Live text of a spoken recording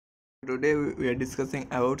Today we are discussing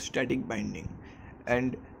about static binding,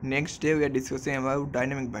 and next day we are discussing about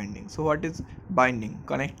dynamic binding. So what is binding?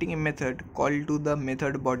 Connecting a method called to the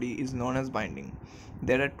method body is known as binding.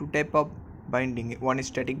 There are two types of binding. One is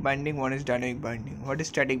static binding, one is dynamic binding. What is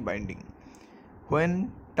static binding?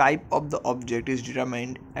 When type of the object is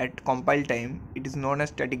determined at compile time, it is known as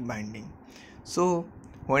static binding. So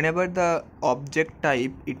whenever the object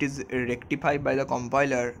type it is rectified by the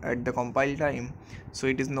compiler at the compile time, so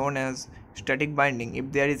it is known as static binding.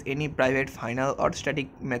 If there is any private final or static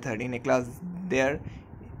method in a class, there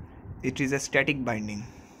it is a static binding.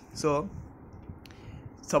 So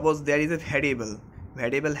suppose there is a variable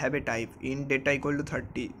have a type int data equal to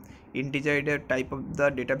 30, integer is a type of the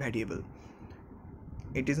data variable,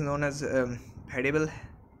 it is known as variable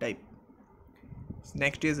type.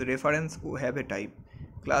 Next is reference have a type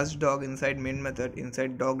class dog inside main method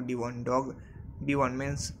inside dog d1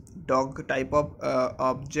 means dog type of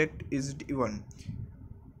object is d1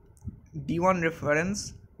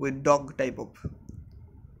 reference with dog type of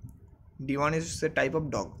d1 is a type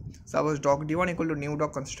of dog. Suppose dog d1 equal to new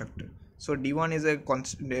dog constructor, so d1 is a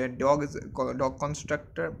dog is a dog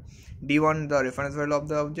constructor, d1 the reference value of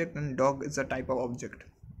the object, and dog is a type of object.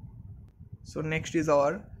 So next is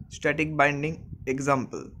our static binding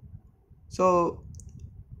example. So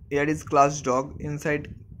here is class dog,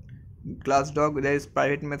 inside class dog there is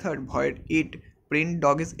private method void it print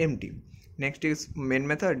dog is empty. Next is main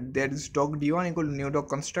method, there is dog d1 equal to new dog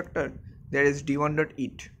constructor, there is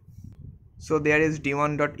d1.eat. So there is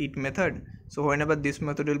d1.eat method, so whenever this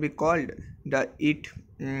method will be called, the eat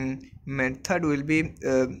method will be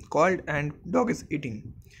called and dog is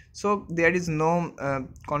eating. So there is no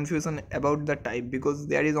confusion about the type, because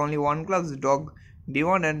there is only one class dog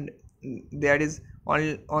d1 and there is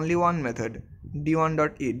only one method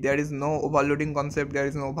d1.eat. There is no overloading concept, there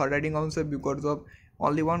is no overriding concept, because of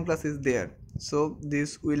only one class is there. So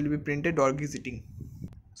this will be printed dog is eating.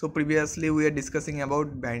 So previously we are discussing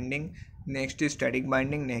about binding, next is static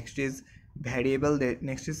binding, next is variable,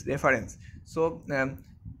 next is reference. So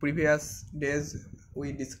previous days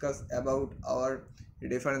we discussed about our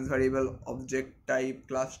reference variable, object type,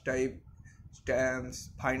 class type,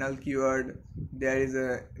 stamps, final keyword. There is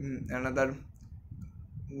another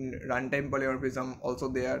runtime polymorphism also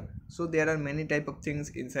there. So there are many type of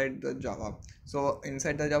things inside the Java. So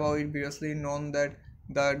inside the Java we previously known that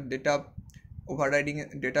the data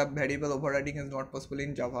variable overriding is not possible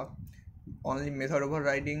in Java. Only method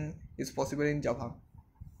overriding is possible in Java.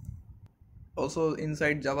 Also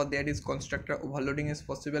inside Java there is constructor overloading is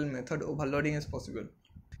possible, method overloading is possible.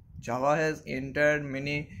 Java has entered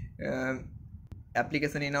many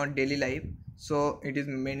application in our daily life, so it is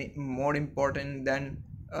many more important than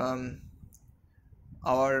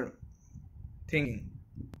our thinking.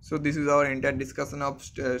 So this is our entire discussion of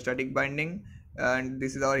static binding, and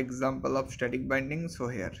this is our example of static binding. So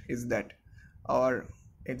here is that our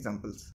examples.